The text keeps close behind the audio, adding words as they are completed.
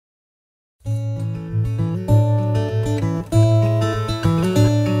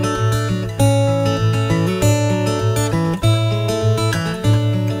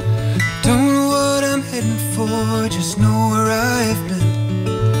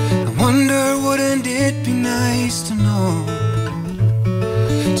nice to know.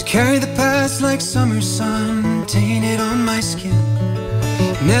 To carry the past like summer sun, tainted on my skin.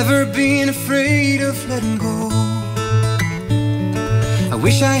 Never being afraid of letting go. I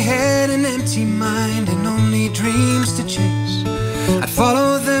wish I had an empty mind and only dreams to chase. I'd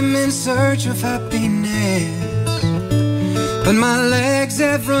follow them in search of happiness. But my legs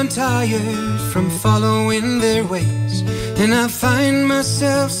have run tired from following their ways, and I find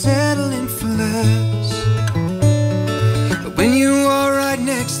myself settling for less. But when you are right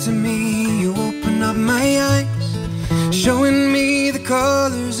next to me, you open up my eyes, showing me the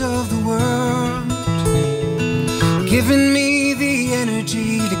colors of the world, giving me the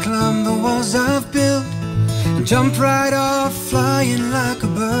energy to climb the walls I've built and jump right off, flying like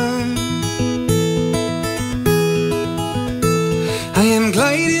a bird. I am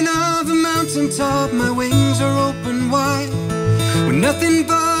gliding off a mountaintop, my wings are open wide, with nothing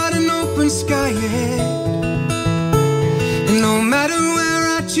but an open sky ahead. And no matter where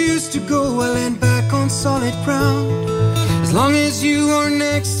I choose to go, I'll end back on solid ground. As long as you are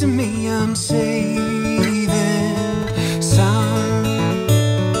next to me, I'm safe and sound.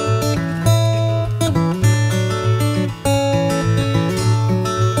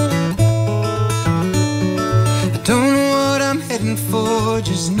 I don't know what I'm heading for,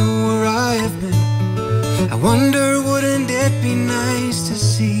 just know where I have been. I wonder, wouldn't it be nice to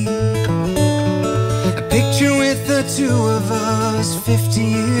see a picture with the two of us 50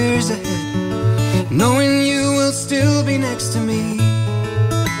 years ahead, knowing you will still be next to me.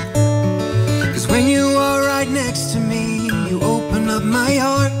 'Cause when you are right next to me, you open up my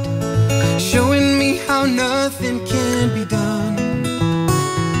heart, showing me how nothing can be done,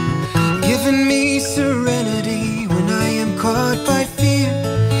 giving me serenity when I am caught by fear.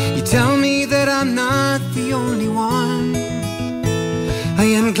 You tell me that I'm not the only one. I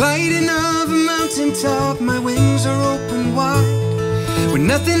am gliding off a mountaintop, my wings are open wide, with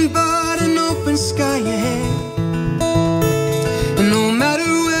nothing but an open sky ahead. And no matter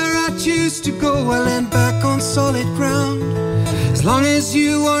where I choose to go, I'll end back on solid ground. As long as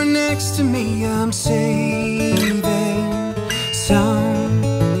you are next to me, I'm safe and sound.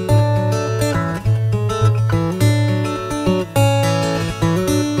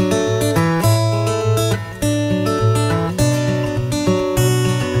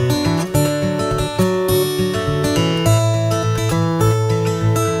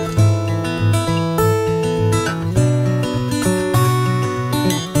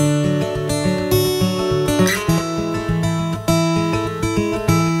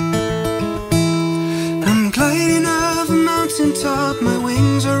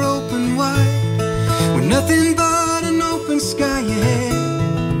 Nothing but an open sky ahead.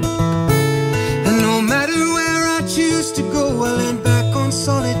 And no matter where I choose to go, I'll end back on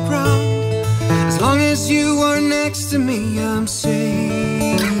solid ground. As long as you are next to me, I'm safe.